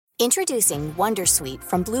Introducing Wondersuite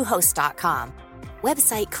from Bluehost.com.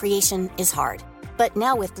 Website creation is hard, but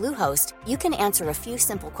now with Bluehost, you can answer a few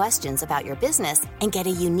simple questions about your business and get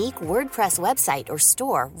a unique WordPress website or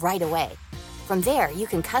store right away. From there, you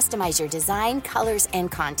can customize your design, colors,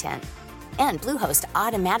 and content. And Bluehost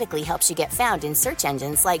automatically helps you get found in search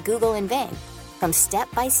engines like Google and Bing. From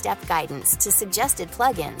step-by-step guidance to suggested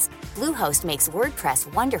plugins, Bluehost makes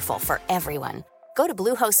WordPress wonderful for everyone. Go to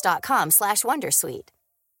bluehost.com/wondersuite.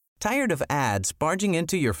 Tired of ads barging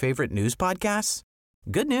into your favorite news podcasts?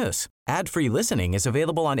 Good news. Ad-free listening is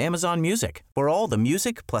available on Amazon Music for all the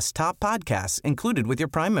music plus top podcasts included with your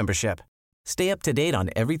Prime membership. Stay up to date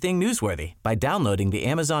on everything newsworthy by downloading the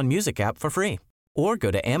Amazon Music app for free or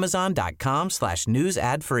go to amazon.com/news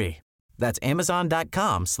ad free. That's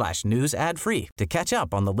amazon.com/news ad free to catch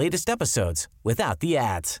up on the latest episodes without the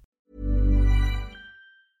ads.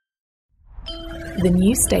 The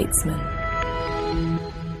New Statesman.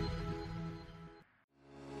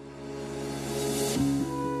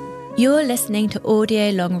 You're listening to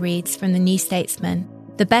audio long reads from The New Statesman,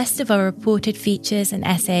 the best of our reported features and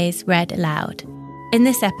essays read aloud. In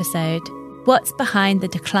this episode, What's Behind the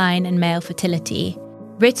Decline in Male Fertility?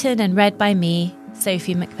 Written and read by me,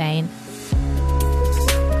 Sophie McBain.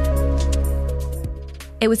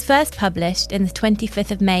 It was first published in the 25th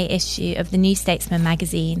of May issue of The New Statesman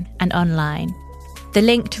magazine and online. The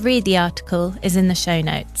link to read the article is in the show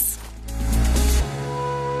notes.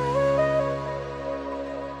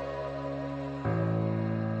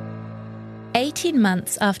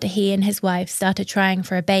 Months after he and his wife started trying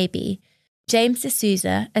for a baby, James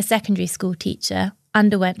D'Souza, a secondary school teacher,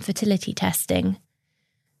 underwent fertility testing.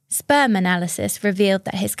 Sperm analysis revealed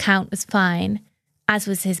that his count was fine, as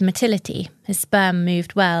was his motility. His sperm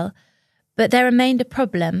moved well, but there remained a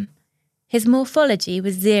problem. His morphology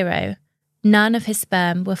was 0. None of his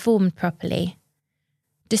sperm were formed properly.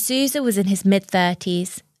 D'Souza was in his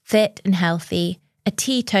mid-30s, fit and healthy, a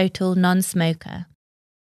teetotal non-smoker.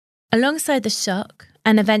 Alongside the shock,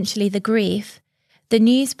 and eventually the grief, the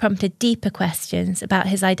news prompted deeper questions about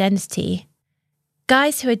his identity.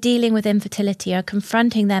 Guys who are dealing with infertility are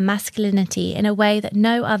confronting their masculinity in a way that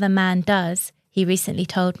no other man does, he recently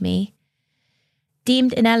told me.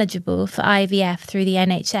 Deemed ineligible for IVF through the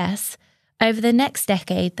NHS, over the next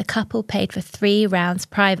decade the couple paid for 3 rounds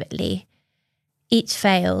privately. Each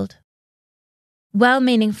failed.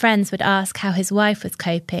 Well-meaning friends would ask how his wife was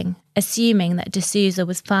coping, assuming that D'Souza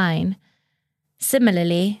was fine.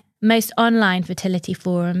 Similarly, most online fertility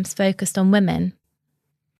forums focused on women.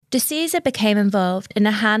 D'Souza became involved in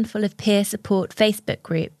a handful of peer support Facebook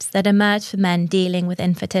groups that emerged for men dealing with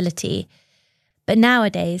infertility, but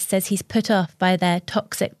nowadays says he's put off by their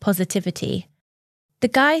toxic positivity. The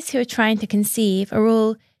guys who are trying to conceive are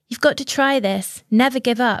all, "You've got to try this, never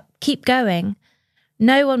give up, keep going."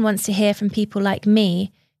 No one wants to hear from people like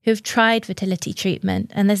me who have tried fertility treatment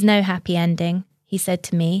and there's no happy ending, he said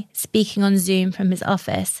to me, speaking on Zoom from his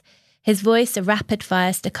office, his voice a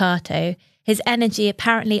rapid-fire staccato, his energy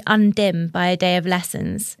apparently undimmed by a day of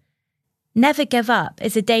lessons. Never give up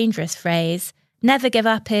is a dangerous phrase. Never give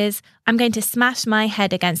up is, I'm going to smash my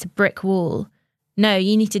head against a brick wall. No,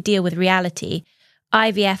 you need to deal with reality.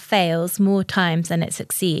 IVF fails more times than it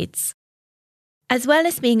succeeds. As well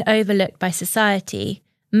as being overlooked by society,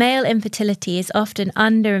 male infertility is often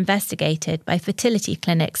under-investigated by fertility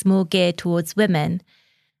clinics more geared towards women,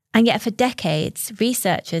 and yet for decades,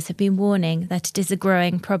 researchers have been warning that it is a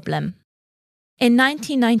growing problem. In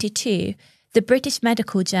 1992, the British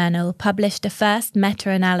Medical Journal published a first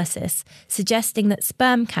meta-analysis suggesting that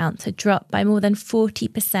sperm counts had dropped by more than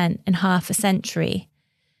 40% in half a century.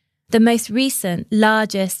 The most recent,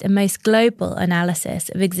 largest and most global analysis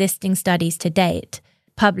of existing studies to date,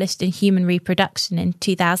 published in Human Reproduction in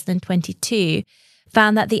 2022,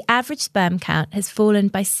 found that the average sperm count has fallen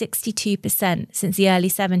by 62% since the early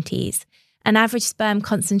 70s, and average sperm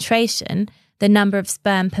concentration, the number of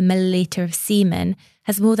sperm per milliliter of semen,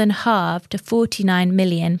 has more than halved to 49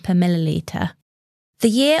 million per milliliter. The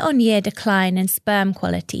year-on-year decline in sperm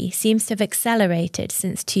quality seems to have accelerated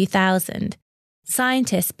since 2000.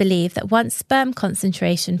 Scientists believe that once sperm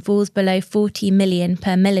concentration falls below 40 million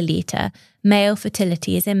per milliliter, male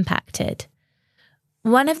fertility is impacted.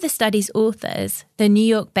 One of the study's authors, the New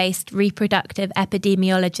York-based reproductive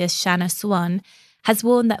epidemiologist Shanna Swan, has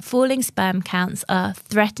warned that falling sperm counts are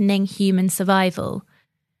threatening human survival.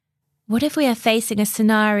 What if we are facing a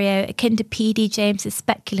scenario akin to P.D. James's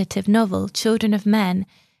speculative novel, Children of Men,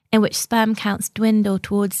 in which sperm counts dwindle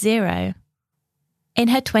towards 0? In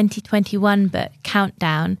her 2021 book,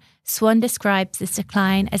 Countdown, Swan describes this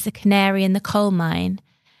decline as a canary in the coal mine.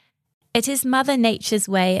 It is Mother Nature's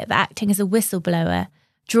way of acting as a whistleblower,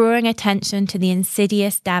 drawing attention to the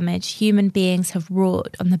insidious damage human beings have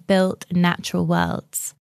wrought on the built and natural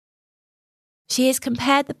worlds. She has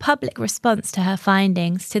compared the public response to her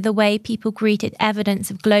findings to the way people greeted evidence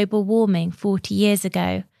of global warming 40 years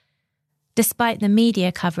ago. Despite the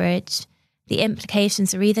media coverage, the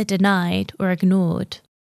implications are either denied or ignored.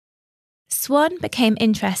 Swan became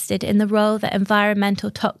interested in the role that environmental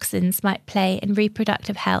toxins might play in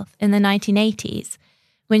reproductive health in the 1980s,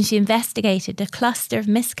 when she investigated a cluster of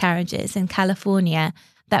miscarriages in California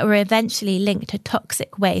that were eventually linked to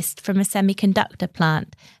toxic waste from a semiconductor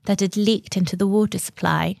plant that had leaked into the water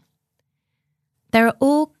supply. There are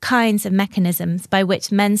all kinds of mechanisms by which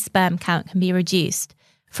men's sperm count can be reduced,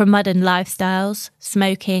 from modern lifestyles,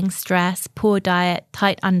 smoking, stress, poor diet,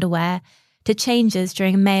 tight underwear, to changes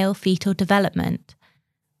during male fetal development.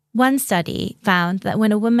 One study found that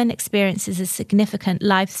when a woman experiences a significant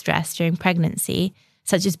life stress during pregnancy,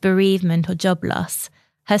 such as bereavement or job loss,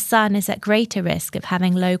 her son is at greater risk of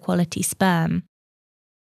having low-quality sperm.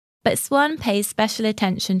 But Swan pays special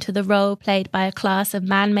attention to the role played by a class of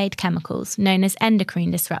man-made chemicals known as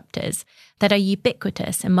endocrine disruptors that are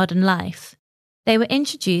ubiquitous in modern life. They were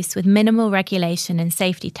introduced with minimal regulation and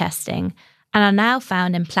safety testing and are now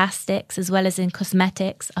found in plastics as well as in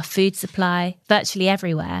cosmetics, our food supply, virtually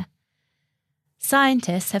everywhere.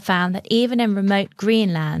 Scientists have found that even in remote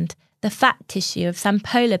Greenland, the fat tissue of some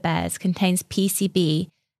polar bears contains PCB,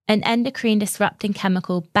 an endocrine-disrupting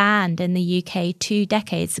chemical banned in the UK 2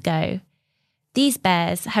 decades ago. These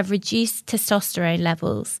bears have reduced testosterone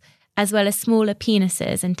levels, as well as smaller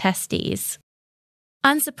penises and testes.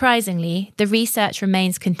 Unsurprisingly, the research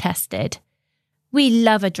remains contested. We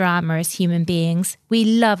love a drama as human beings. We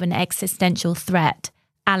love an existential threat,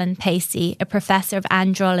 Alan Pacey, a professor of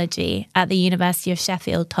andrology at the University of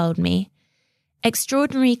Sheffield, told me.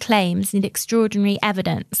 Extraordinary claims need extraordinary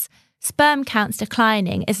evidence. Sperm counts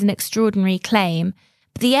declining is an extraordinary claim,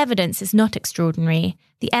 but the evidence is not extraordinary.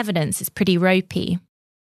 The evidence is pretty ropey.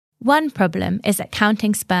 One problem is that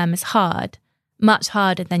counting sperm is hard, much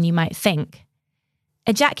harder than you might think.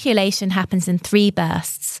 Ejaculation happens in 3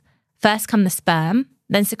 bursts. First come the sperm,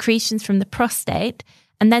 then secretions from the prostate,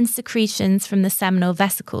 and then secretions from the seminal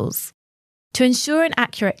vesicles. To ensure an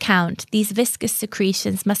accurate count, these viscous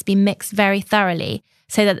secretions must be mixed very thoroughly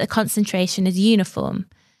so that the concentration is uniform.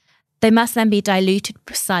 They must then be diluted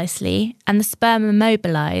precisely, and the sperm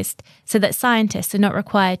immobilized so that scientists are not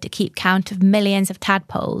required to keep count of millions of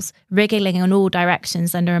tadpoles wriggling in all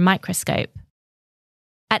directions under a microscope.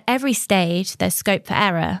 At every stage, there's scope for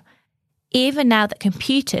error. Even now that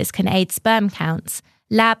computers can aid sperm counts,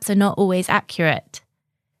 labs are not always accurate.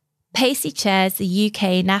 Pacey chairs the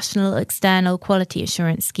UK National External Quality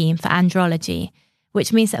Assurance Scheme for Andrology,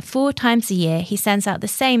 which means that 4 times a year he sends out the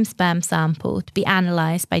same sperm sample to be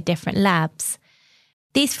analysed by different labs.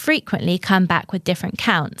 These frequently come back with different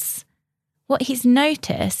counts. What he's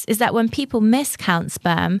noticed is that when people miscount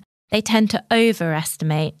sperm, they tend to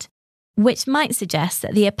overestimate, which might suggest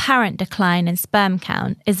that the apparent decline in sperm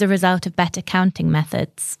count is the result of better counting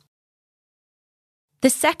methods. The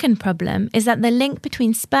second problem is that the link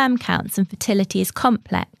between sperm counts and fertility is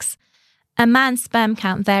complex. A man's sperm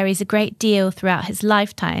count varies a great deal throughout his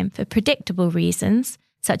lifetime for predictable reasons,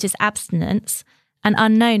 such as abstinence, and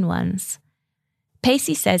unknown ones.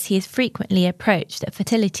 Pacey says he is frequently approached at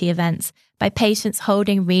fertility events by patients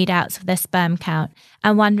holding readouts of their sperm count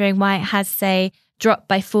and wondering why it has, say, dropped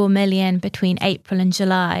by 4 million between April and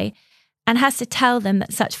July, and has to tell them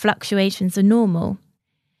that such fluctuations are normal.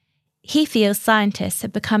 He feels scientists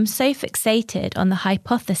have become so fixated on the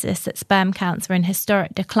hypothesis that sperm counts are in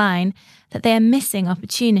historic decline that they are missing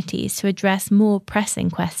opportunities to address more pressing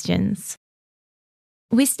questions.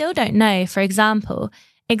 We still don't know, for example,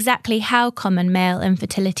 exactly how common male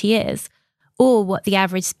infertility is, or what the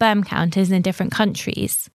average sperm count is in different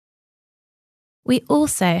countries. We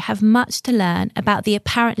also have much to learn about the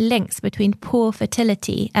apparent links between poor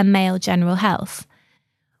fertility and male general health.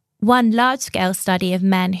 One large-scale study of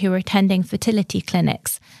men who were attending fertility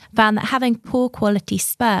clinics found that having poor quality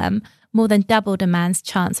sperm more than doubled a man's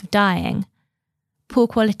chance of dying. Poor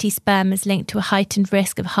quality sperm is linked to a heightened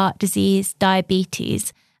risk of heart disease,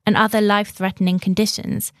 diabetes, and other life-threatening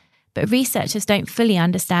conditions, but researchers don't fully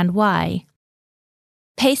understand why.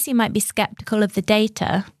 Pacey might be sceptical of the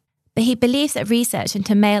data, but he believes that research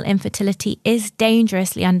into male infertility is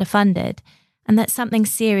dangerously underfunded and that something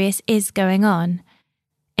serious is going on.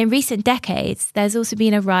 In recent decades, there's also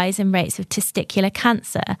been a rise in rates of testicular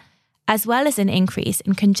cancer, as well as an increase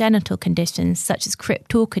in congenital conditions such as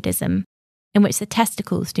cryptorchidism, in which the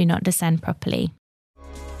testicles do not descend properly.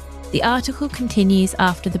 The article continues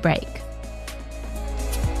after the break.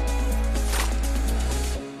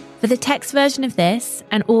 For the text version of this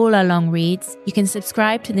and all our long reads, you can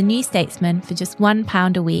subscribe to The New Statesman for just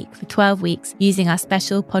 £1 a week for 12 weeks using our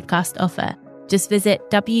special podcast offer. Just visit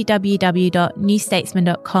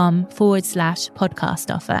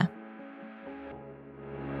www.newstatesman.com/podcast offer.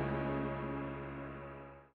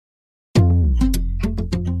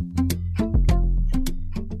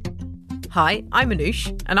 Hi, I'm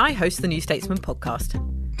Anoush, and I host the New Statesman podcast.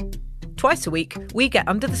 Twice a week, we get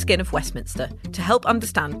under the skin of Westminster to help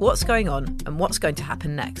understand what's going on and what's going to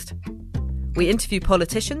happen next. We interview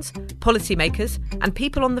politicians, policymakers, and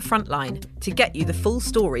people on the front line to get you the full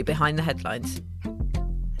story behind the headlines.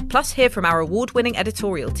 Plus, hear from our award-winning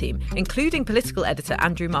editorial team, including political editor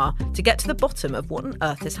Andrew Marr, to get to the bottom of what on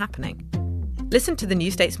earth is happening. Listen to the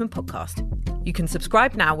New Statesman podcast. You can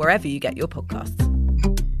subscribe now wherever you get your podcasts.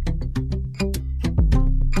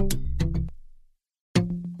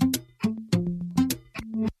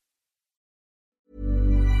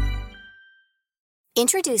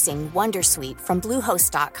 Introducing Wondersuite from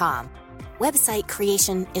Bluehost.com. Website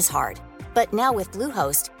creation is hard, but now with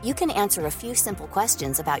Bluehost, you can answer a few simple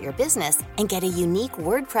questions about your business and get a unique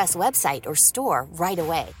WordPress website or store right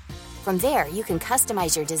away. From there, you can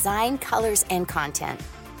customize your design, colors, and content.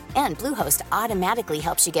 And Bluehost automatically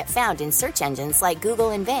helps you get found in search engines like Google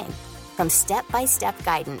and Bing. From step-by-step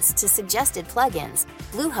guidance to suggested plugins,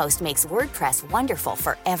 Bluehost makes WordPress wonderful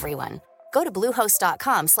for everyone. Go to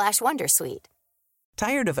bluehost.com/wondersuite.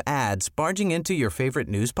 Tired of ads barging into your favorite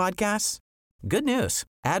news podcasts? Good news.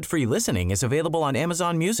 Ad-free listening is available on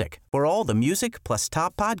Amazon Music for all the music plus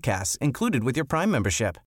top podcasts included with your Prime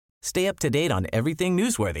membership. Stay up to date on everything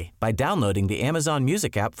newsworthy by downloading the Amazon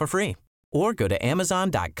Music app for free. Or go to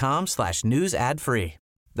amazon.com/news ad free.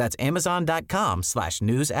 That's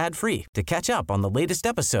amazon.com/news ad free to catch up on the latest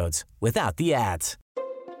episodes without the ads.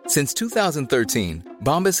 Since 2013,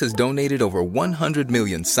 Bombas has donated over 100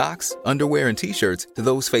 million socks, underwear, and T-shirts to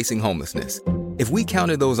those facing homelessness. If we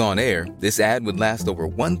counted those on air, this ad would last over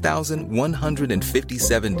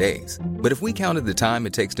 1,157 days. But if we counted the time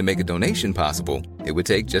it takes to make a donation possible, it would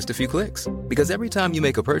take just a few clicks. Because every time you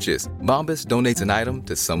make a purchase, Bombas donates an item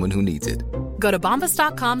to someone who needs it. Go to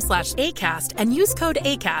bombas.com/ACAST and use code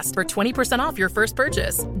ACAST for 20% off your first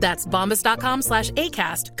purchase. That's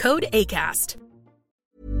bombas.com/ACAST, code ACAST.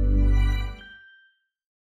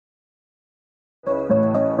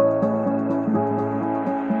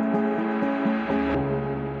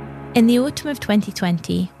 In the autumn of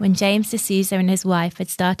 2020, when James D'Souza and his wife had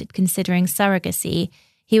started considering surrogacy,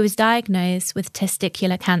 he was diagnosed with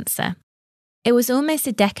testicular cancer. It was almost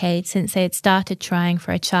a decade since they had started trying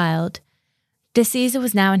for a child. D'Souza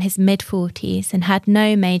was now in his mid-40s and had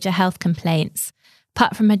no major health complaints,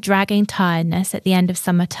 apart from a dragging tiredness at the end of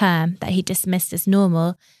summer term that he dismissed as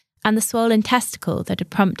normal, and the swollen testicle that had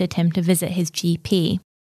prompted him to visit his GP.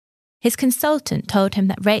 His consultant told him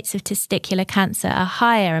that rates of testicular cancer are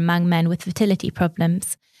higher among men with fertility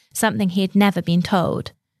problems, something he had never been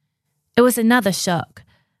told. It was another shock,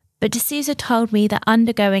 but D'Souza told me that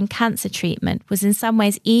undergoing cancer treatment was in some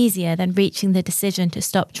ways easier than reaching the decision to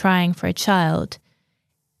stop trying for a child.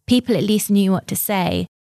 People at least knew what to say,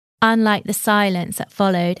 unlike the silence that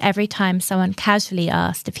followed every time someone casually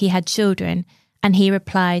asked if he had children, and he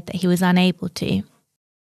replied that he was unable to.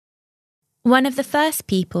 One of the first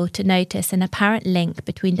people to notice an apparent link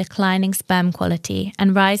between declining sperm quality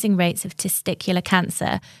and rising rates of testicular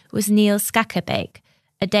cancer was Niels Skakkerbæk,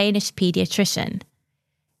 a Danish paediatrician.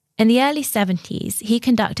 In the early 70s, he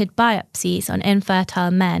conducted biopsies on infertile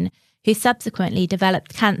men who subsequently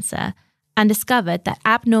developed cancer and discovered that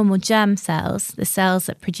abnormal germ cells, the cells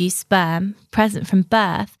that produce sperm, present from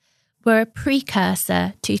birth, were a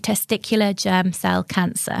precursor to testicular germ cell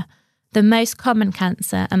cancer, the most common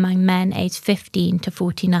cancer among men aged 15 to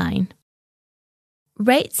 49.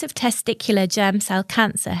 Rates of testicular germ cell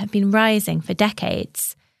cancer have been rising for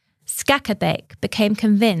decades. Skakkerbæk became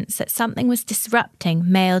convinced that something was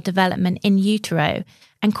disrupting male development in utero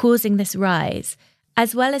and causing this rise,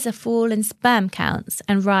 as well as a fall in sperm counts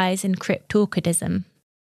and rise in cryptorchidism.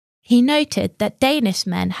 He noted that Danish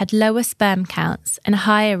men had lower sperm counts and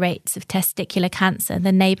higher rates of testicular cancer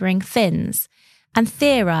than neighbouring Finns, and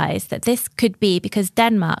theorised that this could be because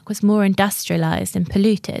Denmark was more industrialised and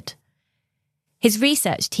polluted. His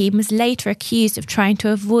research team was later accused of trying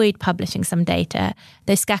to avoid publishing some data,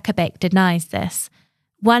 though Skakkerbæk denies this.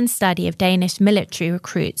 One study of Danish military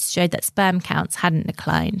recruits showed that sperm counts hadn't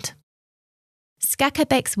declined.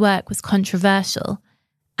 Skakkerbæk's work was controversial.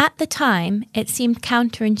 At the time, it seemed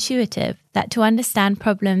counterintuitive that to understand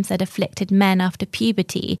problems that afflicted men after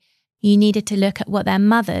puberty, you needed to look at what their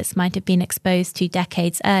mothers might have been exposed to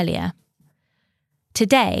decades earlier.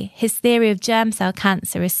 Today, his theory of germ cell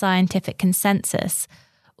cancer is scientific consensus,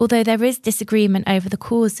 although there is disagreement over the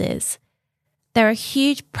causes. There are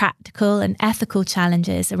huge practical and ethical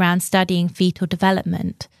challenges around studying fetal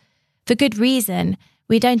development. For good reason,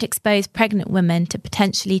 we don't expose pregnant women to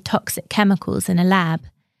potentially toxic chemicals in a lab.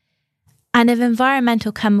 And if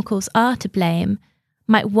environmental chemicals are to blame,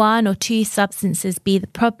 might one or two substances be the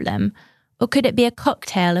problem, or could it be a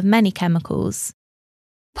cocktail of many chemicals?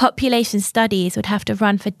 Population studies would have to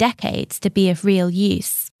run for decades to be of real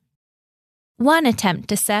use. One attempt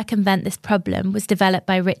to circumvent this problem was developed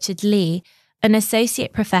by Richard Lee, an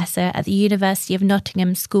associate professor at the University of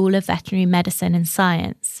Nottingham School of Veterinary Medicine and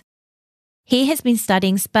Science. He has been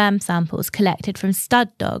studying sperm samples collected from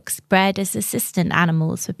stud dogs bred as assistant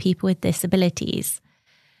animals for people with disabilities.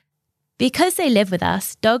 Because they live with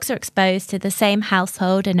us, dogs are exposed to the same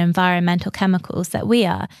household and environmental chemicals that we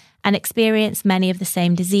are and experience many of the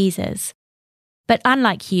same diseases. But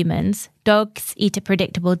unlike humans, dogs eat a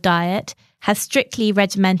predictable diet, have strictly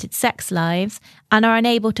regimented sex lives, and are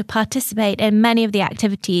unable to participate in many of the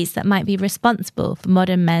activities that might be responsible for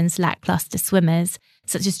modern men's lackluster swimmers,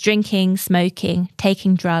 such as drinking, smoking,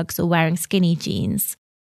 taking drugs, or wearing skinny jeans.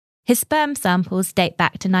 His sperm samples date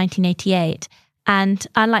back to 1988, and,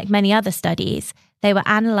 unlike many other studies, they were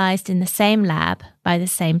analysed in the same lab by the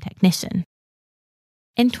same technician.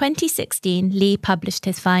 In 2016, Lee published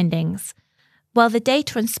his findings. While the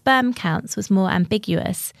data on sperm counts was more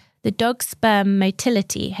ambiguous, the dog's sperm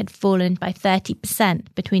motility had fallen by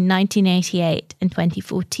 30% between 1988 and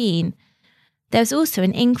 2014. There was also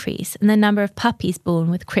an increase in the number of puppies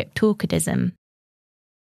born with cryptorchidism.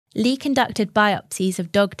 Lee conducted biopsies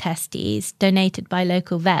of dog testes donated by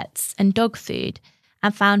local vets and dog food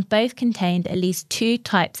and found both contained at least two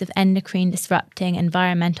types of endocrine-disrupting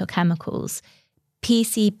environmental chemicals,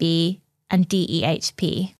 PCB and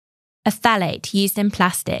DEHP, a phthalate used in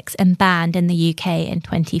plastics and banned in the UK in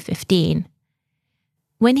 2015.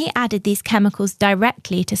 When he added these chemicals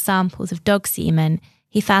directly to samples of dog semen,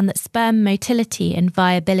 he found that sperm motility and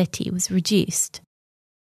viability was reduced.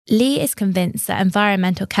 Lee is convinced that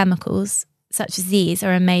environmental chemicals, such as these,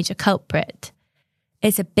 are a major culprit.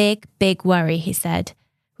 It's a big, big worry, he said.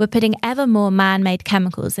 We're putting ever more man-made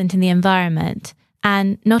chemicals into the environment,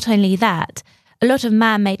 and not only that, a lot of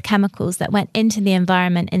man-made chemicals that went into the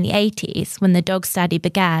environment in the 80s when the dog study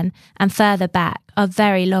began and further back are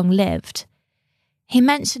very long-lived. He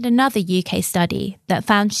mentioned another UK study that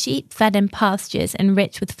found sheep fed in pastures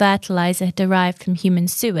enriched with fertiliser derived from human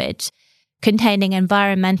sewage, containing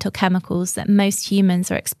environmental chemicals that most humans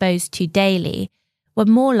are exposed to daily, were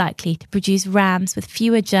more likely to produce rams with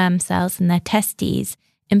fewer germ cells in their testes,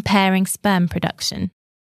 impairing sperm production.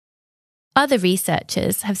 Other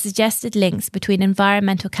researchers have suggested links between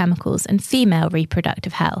environmental chemicals and female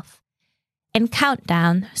reproductive health. In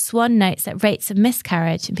Countdown, Swan notes that rates of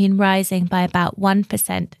miscarriage have been rising by about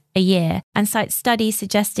 1% a year and cites studies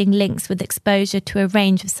suggesting links with exposure to a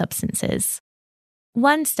range of substances.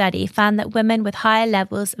 One study found that women with higher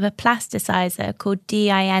levels of a plasticizer called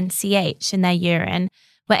DINCH in their urine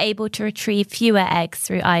were able to retrieve fewer eggs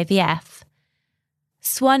through IVF.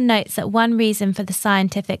 Swan notes that one reason for the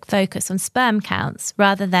scientific focus on sperm counts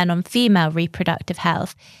rather than on female reproductive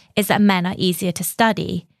health is that men are easier to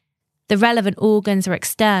study. The relevant organs are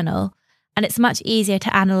external, and it's much easier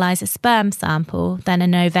to analyse a sperm sample than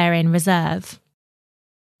an ovarian reserve.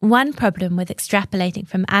 One problem with extrapolating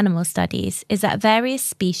from animal studies is that various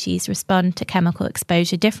species respond to chemical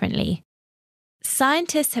exposure differently.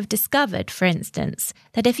 Scientists have discovered, for instance,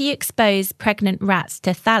 that if you expose pregnant rats to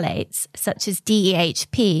phthalates, such as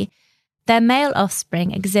DEHP, their male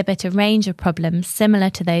offspring exhibit a range of problems similar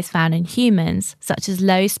to those found in humans, such as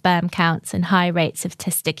low sperm counts and high rates of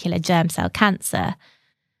testicular germ cell cancer.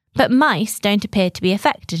 But mice don't appear to be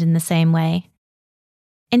affected in the same way.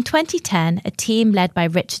 In 2010, a team led by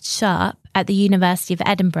Richard Sharp at the University of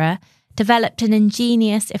Edinburgh developed an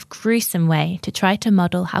ingenious, if gruesome, way to try to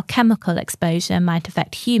model how chemical exposure might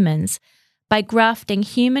affect humans by grafting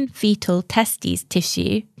human fetal testes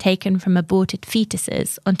tissue taken from aborted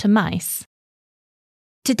fetuses onto mice.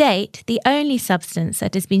 To date, the only substance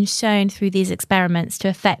that has been shown through these experiments to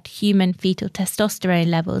affect human fetal testosterone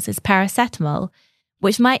levels is paracetamol,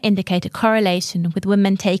 which might indicate a correlation with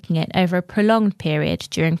women taking it over a prolonged period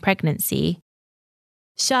during pregnancy.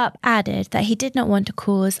 Sharp added that he did not want to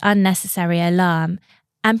cause unnecessary alarm,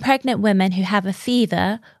 and pregnant women who have a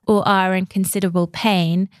fever or are in considerable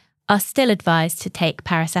pain are still advised to take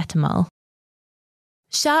paracetamol.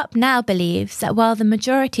 Sharp now believes that while the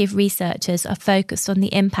majority of researchers are focused on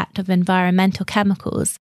the impact of environmental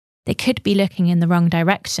chemicals, they could be looking in the wrong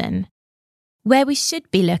direction. Where we should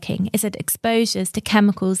be looking is at exposures to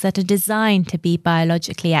chemicals that are designed to be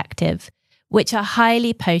biologically active, which are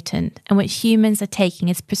highly potent and which humans are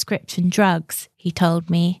taking as prescription drugs, he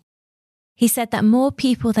told me. He said that more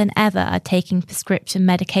people than ever are taking prescription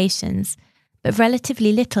medications, but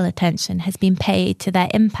relatively little attention has been paid to their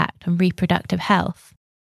impact on reproductive health.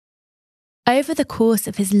 Over the course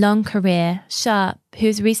of his long career, Sharp, who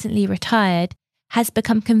has recently retired, has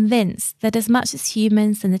become convinced that as much as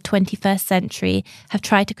humans in the 21st century have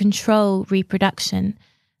tried to control reproduction,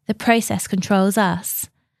 the process controls us.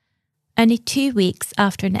 Only 2 weeks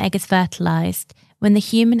after an egg is fertilised, when the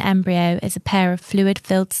human embryo is a pair of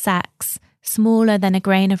fluid-filled sacs, smaller than a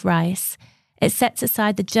grain of rice, it sets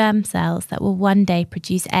aside the germ cells that will one day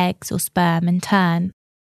produce eggs or sperm in turn.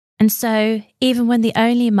 And so, even when the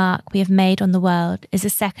only mark we have made on the world is a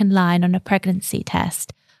second line on a pregnancy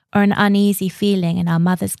test, or an uneasy feeling in our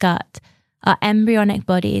mother's gut, our embryonic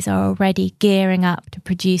bodies are already gearing up to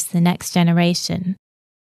produce the next generation.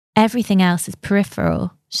 Everything else is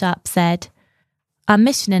peripheral, Sharp said. Our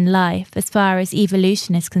mission in life, as far as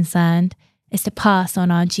evolution is concerned, is to pass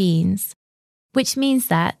on our genes, which means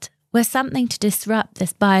that, were something to disrupt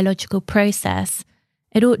this biological process,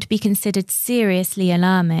 it ought to be considered seriously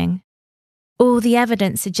alarming. All the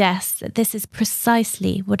evidence suggests that this is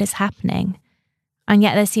precisely what is happening, and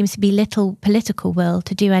yet there seems to be little political will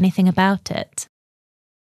to do anything about it.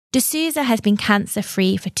 D'Souza has been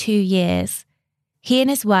cancer-free for 2 years. He and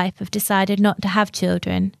his wife have decided not to have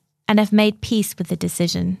children and have made peace with the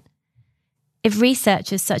decision. If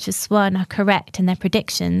researchers such as Swan are correct in their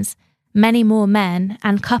predictions, many more men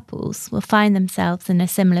and couples will find themselves in a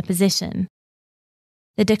similar position.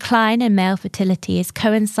 The decline in male fertility is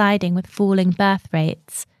coinciding with falling birth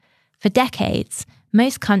rates. For decades,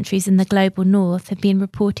 most countries in the global north have been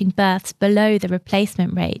reporting births below the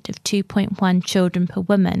replacement rate of 2.1 children per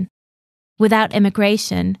woman. Without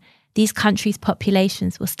immigration, these countries'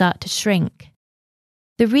 populations will start to shrink.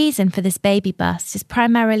 The reason for this baby bust is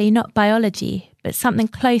primarily not biology, but something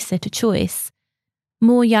closer to choice.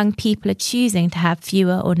 More young people are choosing to have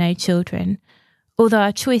fewer or no children, although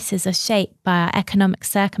our choices are shaped by our economic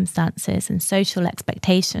circumstances and social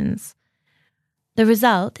expectations. The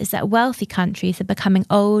result is that wealthy countries are becoming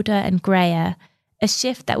older and greyer, a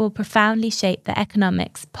shift that will profoundly shape their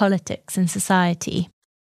economics, politics, and society.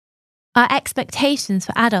 Our expectations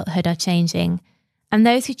for adulthood are changing, and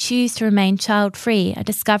those who choose to remain child-free are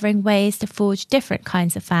discovering ways to forge different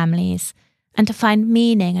kinds of families and to find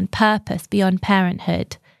meaning and purpose beyond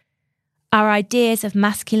parenthood. Our ideas of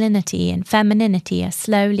masculinity and femininity are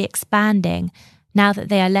slowly expanding now that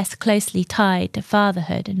they are less closely tied to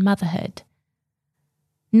fatherhood and motherhood.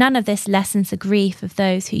 None of this lessens the grief of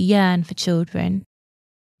those who yearn for children.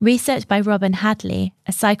 Research by Robin Hadley,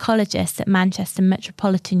 a psychologist at Manchester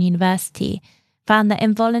Metropolitan University, found that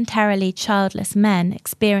involuntarily childless men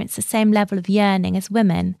experience the same level of yearning as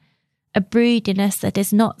women, a broodiness that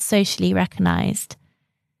is not socially recognised.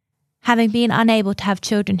 Having been unable to have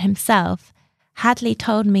children himself, Hadley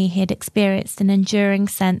told me he had experienced an enduring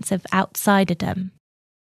sense of outsiderdom.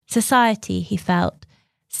 Society, he felt,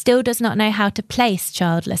 still does not know how to place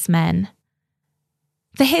childless men.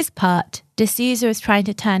 For his part, D'Souza is trying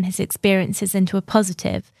to turn his experiences into a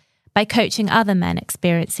positive by coaching other men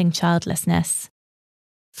experiencing childlessness.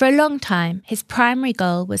 For a long time, his primary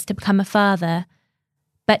goal was to become a father,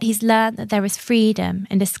 but he's learned that there is freedom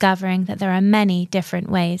in discovering that there are many different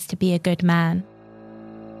ways to be a good man.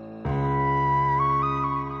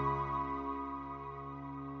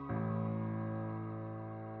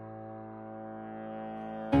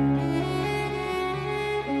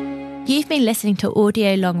 You've been listening to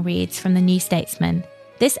audio long reads from The New Statesman.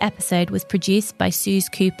 This episode was produced by Suze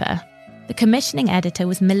Cooper. The commissioning editor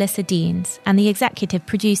was Melissa Deans, and the executive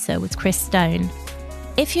producer was Chris Stone.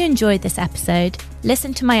 If you enjoyed this episode,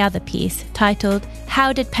 listen to my other piece titled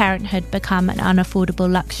How Did Parenthood Become an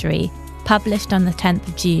Unaffordable Luxury?, published on the 10th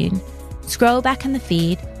of June. Scroll back in the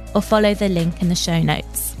feed or follow the link in the show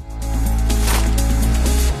notes.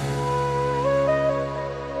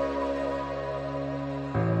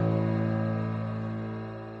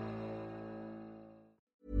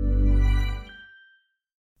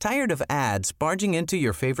 Tired of ads barging into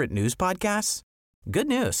your favorite news podcasts? Good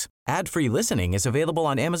news. Ad-free listening is available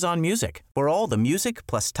on Amazon Music for all the music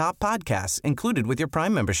plus top podcasts included with your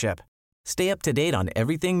Prime membership. Stay up to date on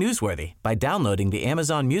everything newsworthy by downloading the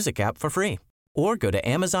Amazon Music app for free or go to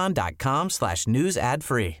amazon.com/news ad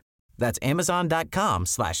free. That's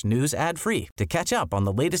amazon.com/news ad free to catch up on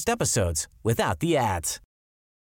the latest episodes without the ads.